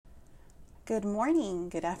Good morning,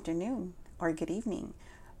 good afternoon, or good evening,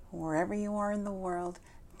 wherever you are in the world.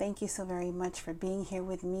 Thank you so very much for being here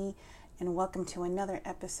with me, and welcome to another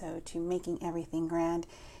episode to Making Everything Grand,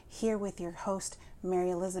 here with your host, Mary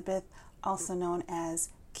Elizabeth, also known as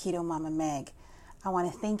Keto Mama Meg. I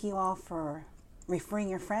want to thank you all for referring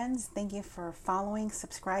your friends. Thank you for following,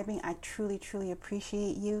 subscribing. I truly, truly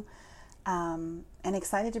appreciate you, and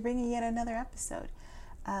excited to bring you yet another episode.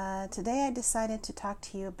 Today I decided to talk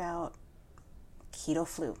to you about keto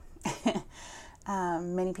flu.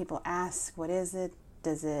 Many people ask, what is it?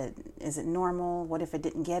 Is it normal? What if I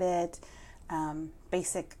didn't get it?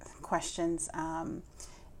 Basic questions. And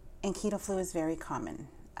keto flu is very common.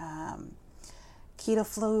 Keto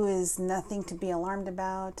flu is nothing to be alarmed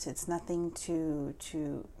about. It's nothing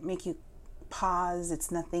to make you pause.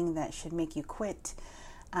 It's nothing that should make you quit.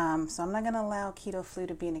 So I'm not going to allow keto flu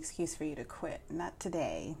to be an excuse for you to quit. Not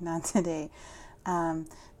today. Not today.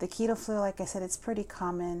 The keto flu, like I said, it's pretty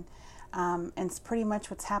common, and it's pretty much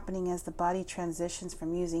what's happening as the body transitions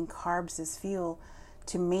from using carbs as fuel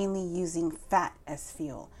to mainly using fat as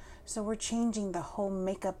fuel. So we're changing the whole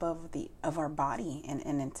makeup of our body,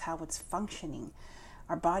 and it's how it's functioning.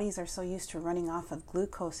 Our bodies are so used to running off of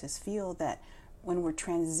glucose as fuel that when we're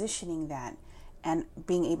transitioning that and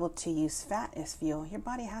being able to use fat as fuel, your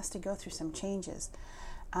body has to go through some changes.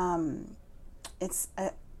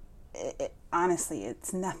 Honestly,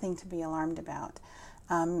 it's nothing to be alarmed about.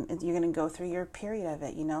 You're going to go through your period of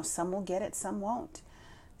it. Some will get it, some won't.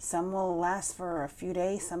 Some will last for a few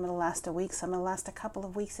days, some will last a week, some will last a couple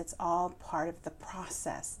of weeks. It's all part of the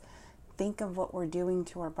process. Think of what we're doing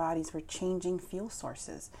to our bodies. We're changing fuel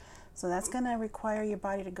sources. So that's going to require your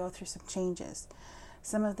body to go through some changes.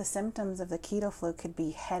 Some of the symptoms of the keto flu could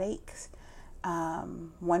be headaches.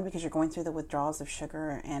 One, because you're going through the withdrawals of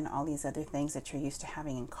sugar and all these other things that you're used to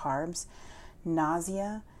having in carbs.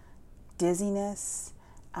 Nausea, dizziness,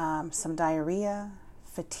 some diarrhea,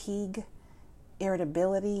 fatigue,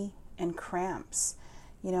 irritability, and cramps.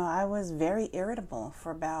 I was very irritable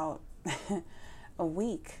for about a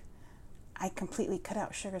week. I completely cut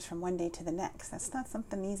out sugars from one day to the next. That's not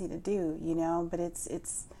something easy to do, but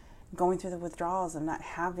it's going through the withdrawals of not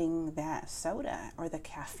having that soda or the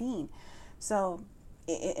caffeine. So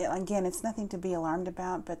again, it's nothing to be alarmed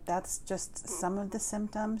about, but that's just some of the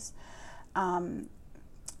symptoms.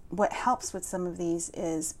 What helps with some of these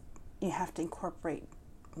is you have to incorporate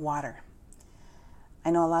water.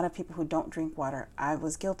 I know a lot of people who don't drink water. I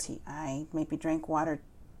was guilty. I maybe drank water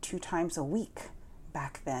 2 times a week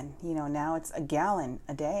back then. Now it's a gallon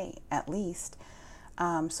a day at least.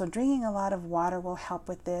 So drinking a lot of water will help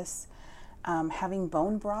with this. Having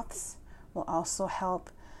bone broths will also help.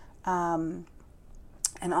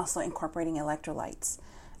 And also incorporating electrolytes.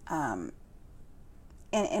 And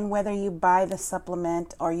whether you buy the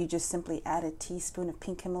supplement or you just simply add a teaspoon of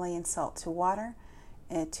pink Himalayan salt to water,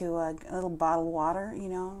 to a little bottled water,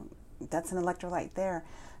 that's an electrolyte there.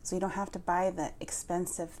 So you don't have to buy the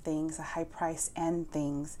expensive things, the high price end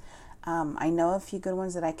things. I know a few good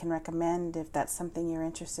ones that I can recommend. If that's something you're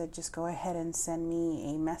interested, just go ahead and send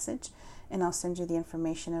me a message and I'll send you the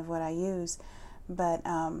information of what I use. But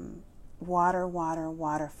water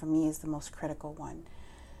for me is the most critical one.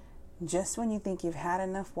 Just when you think you've had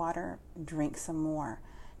enough water, drink some more.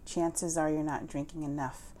 Chances are you're not drinking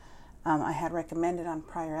enough. I had recommended on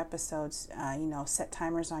prior episodes, set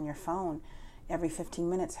timers on your phone. Every 15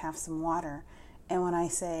 minutes, have some water. And when I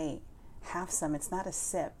say have some, it's not a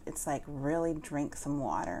sip. It's like really drink some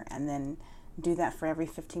water and then do that for every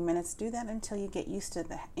 15 minutes. Do that until you get used to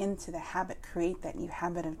into the habit. Create that new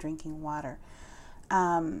habit of drinking water.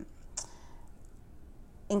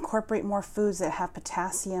 Incorporate more foods that have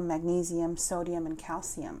potassium, magnesium, sodium, and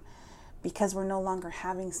calcium. Because we're no longer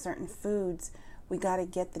having certain foods, we got to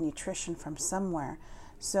get the nutrition from somewhere.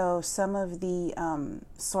 So some of the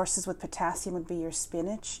sources with potassium would be your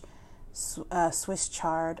spinach, Swiss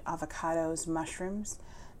chard, avocados, mushrooms.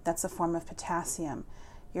 That's a form of potassium.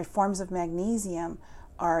 Your forms of magnesium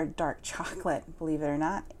are dark chocolate, believe it or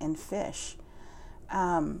not, and fish.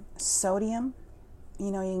 Sodium,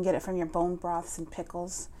 you can get it from your bone broths and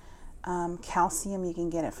pickles. Calcium, you can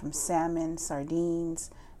get it from salmon, sardines,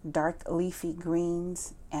 dark leafy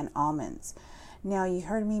greens, and almonds. Now, you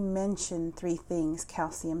heard me mention 3 things: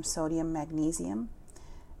 calcium, sodium, magnesium.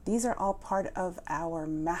 These are all part of our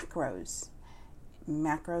macros.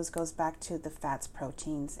 Macros goes back to the fats,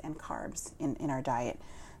 proteins, and carbs in our diet.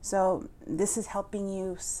 So this is helping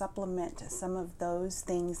you supplement some of those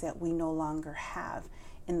things that we no longer have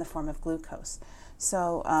in the form of glucose.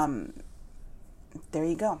 So there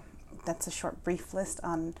you go. That's a short, brief list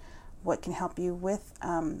on what can help you with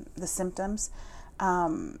the symptoms.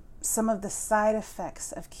 some of the side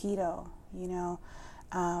effects of keto,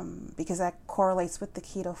 because that correlates with the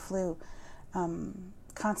keto flu.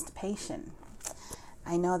 Constipation.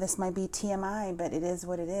 I know this might be TMI, but it is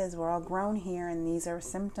what it is. We're all grown here, and these are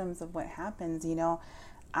symptoms of what happens.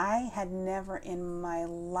 I had never in my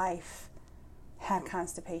life had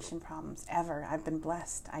constipation problems, ever. I've been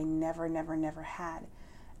blessed. I never had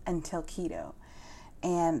until keto.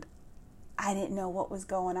 And I didn't know what was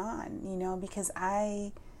going on, because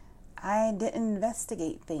I didn't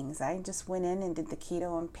investigate things. I just went in and did the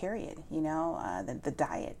keto and period, the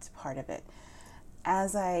diet part of it.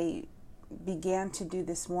 As I began to do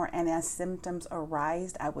this more and as symptoms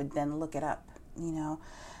arised, I would then look it up,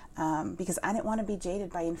 because I didn't want to be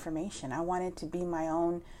jaded by information. I wanted to be my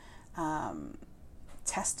own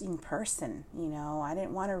testing person, I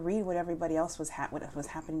didn't want to read what everybody else what was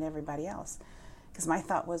happening to everybody else, because my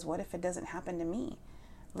thought was, what if it doesn't happen to me?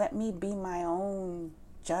 Let me be my own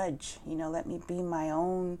judge, let me be my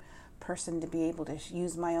own person to be able to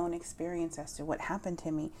use my own experience as to what happened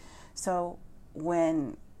to me. So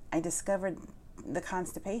when I discovered the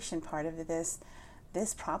constipation part of this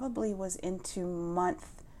probably was into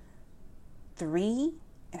month 3.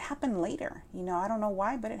 It happened later, I don't know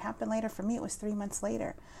why, but it happened later. For me, it was 3 months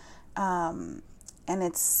later. And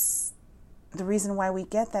it's the reason why we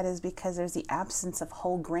get that is because there's the absence of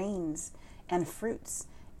whole grains and fruits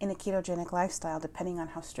in a ketogenic lifestyle, depending on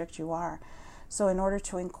how strict you are. So in order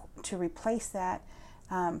to replace that,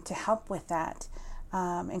 to help with that,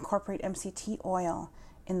 incorporate MCT oil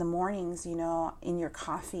in the mornings, in your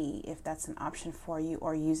coffee, if that's an option for you,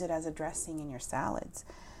 or use it as a dressing in your salads.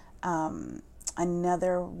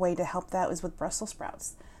 Another way to help that is with Brussels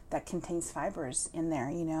sprouts. That contains fibers in there,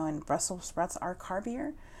 and Brussels sprouts are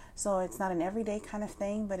carbier. So it's not an everyday kind of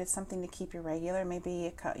thing, but it's something to keep you regular.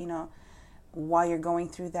 Maybe, while you're going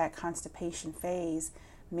through that constipation phase,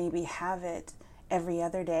 maybe have it every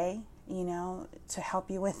other day, to help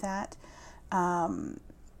you with that.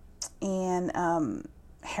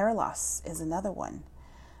 Hair loss is another one.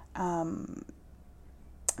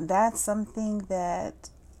 That's something that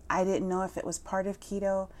I didn't know if it was part of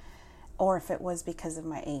keto or if it was because of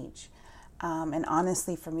my age. And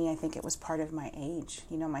honestly, for me, I think it was part of my age.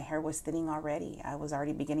 My hair was thinning already. I was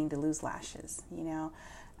already beginning to lose lashes,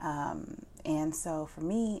 and so for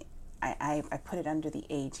me, I put it under the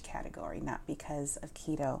age category, not because of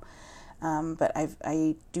keto. But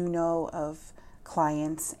I do know of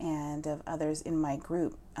clients and of others in my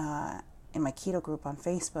group, in my keto group on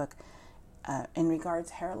Facebook, in regards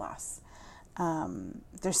hair loss.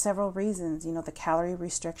 There's several reasons, the calorie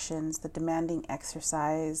restrictions, the demanding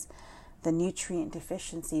exercise, the nutrient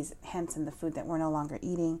deficiencies, hence in the food that we're no longer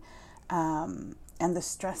eating, and the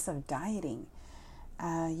stress of dieting.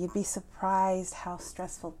 You'd be surprised how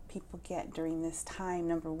stressful people get during this time.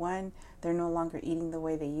 Number one, they're no longer eating the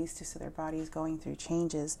way they used to, so their body's going through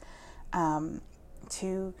changes.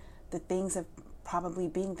 Two, the things of probably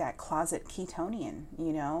being that closet ketonian,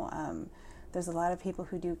 there's a lot of people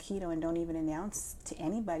who do keto and don't even announce to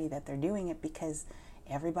anybody that they're doing it because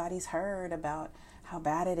everybody's heard about how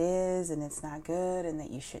bad it is and it's not good and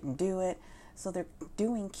that you shouldn't do it. So they're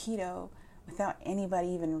doing keto without anybody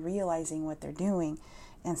even realizing what they're doing.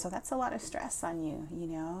 And so that's a lot of stress on you,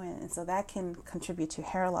 and so that can contribute to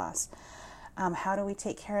hair loss. How do we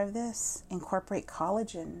take care of this? Incorporate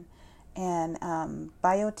collagen, and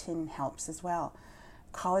biotin helps as well.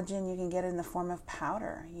 Collagen, you can get it in the form of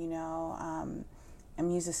powder, and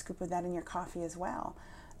use a scoop of that in your coffee as well.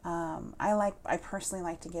 I personally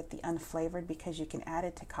like to get the unflavored because you can add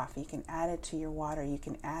it to coffee, you can add it to your water, you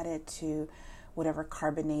can add it to whatever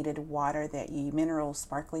carbonated water that you, mineral,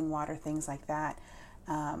 sparkling water, things like that,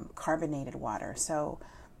 carbonated water. So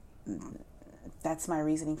that's my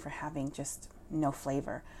reasoning for having just no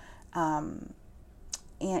flavor. And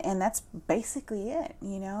that's basically it,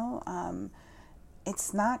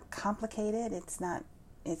 it's not complicated, it's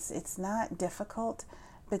not difficult,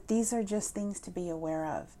 but these are just things to be aware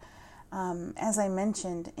of. As I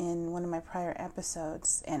mentioned in one of my prior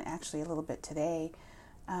episodes, and actually a little bit today,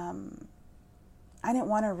 I didn't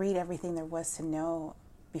want to read everything there was to know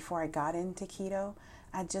before I got into keto.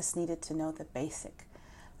 I just needed to know the basics.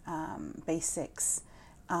 I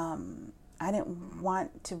didn't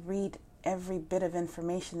want to read every bit of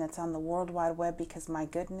information that's on the World Wide Web because, my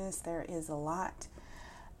goodness, there is a lot.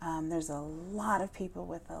 There's a lot of people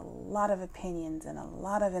with a lot of opinions and a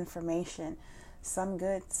lot of information, some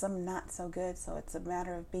good, some not so good. So it's a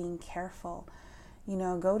matter of being careful.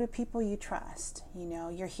 Go to people you trust.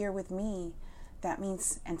 You're here with me. That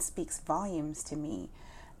means and speaks volumes to me.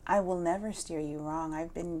 I will never steer you wrong.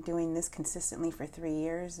 I've been doing this consistently for 3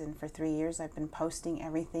 years, and for 3 years I've been posting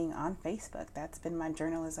everything on Facebook. That's been my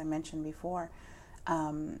journal, as I mentioned before.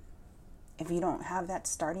 If you don't have that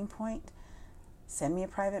starting point, send me a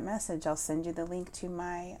private message. I'll send you the link to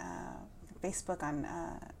my Facebook on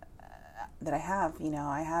that I have.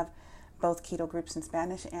 I have both keto groups in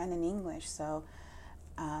Spanish and in English, so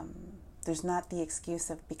there's not the excuse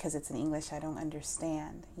of because it's in English I don't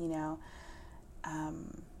understand.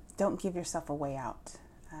 Don't give yourself a way out.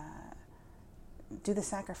 Do the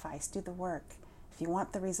sacrifice, do the work. If you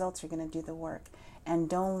want the results, you're going to do the work. And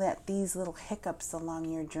don't let these little hiccups along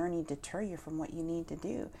your journey deter you from what you need to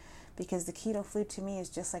do. Because the keto flu to me is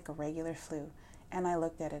just like a regular flu. And I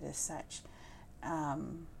looked at it as such.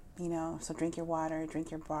 So drink your water,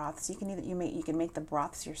 drink your broths. You can make the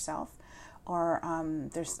broths yourself. Or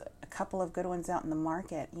there's a couple of good ones out in the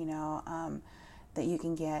market, that you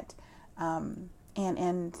can get.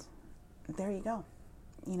 And there you go.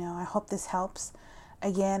 I hope this helps.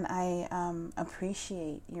 Again, I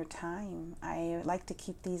appreciate your time. I like to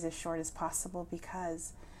keep these as short as possible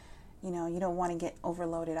because, you don't want to get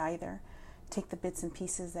overloaded either. Take the bits and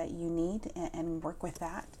pieces that you need and work with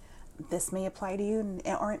that. This may apply to you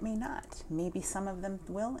or it may not. Maybe some of them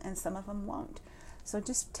will and some of them won't. So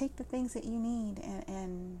just take the things that you need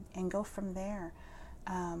and go from there.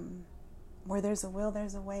 Where there's a will,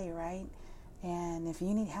 there's a way, right? And if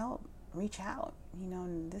you need help, reach out.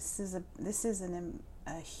 This is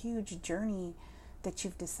a huge journey that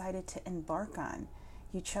you've decided to embark on.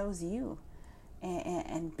 You chose you,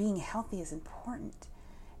 and being healthy is important.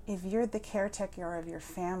 If you're the caretaker of your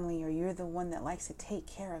family, or you're the one that likes to take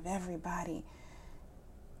care of everybody,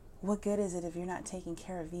 what good is it if you're not taking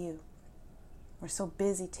care of you? We're so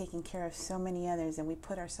busy taking care of so many others, and we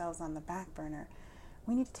put ourselves on the back burner.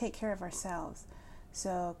 We need to take care of ourselves.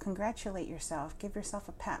 So congratulate yourself. Give yourself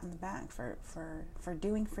a pat on the back for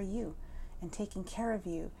doing for you and taking care of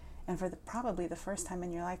you, and for probably the first time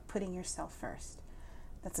in your life, putting yourself first.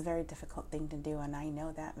 That's a very difficult thing to do, and I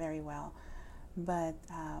know that very well. But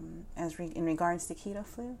in regards to keto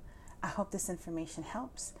flu, I hope this information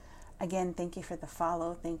helps. Again, thank you for the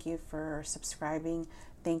follow. Thank you for subscribing.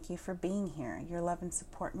 Thank you for being here. Your love and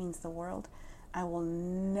support means the world. I will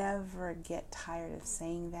never get tired of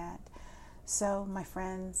saying that. So, my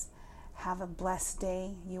friends, have a blessed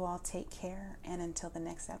day. You all take care. And until the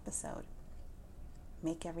next episode,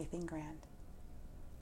 make everything grand.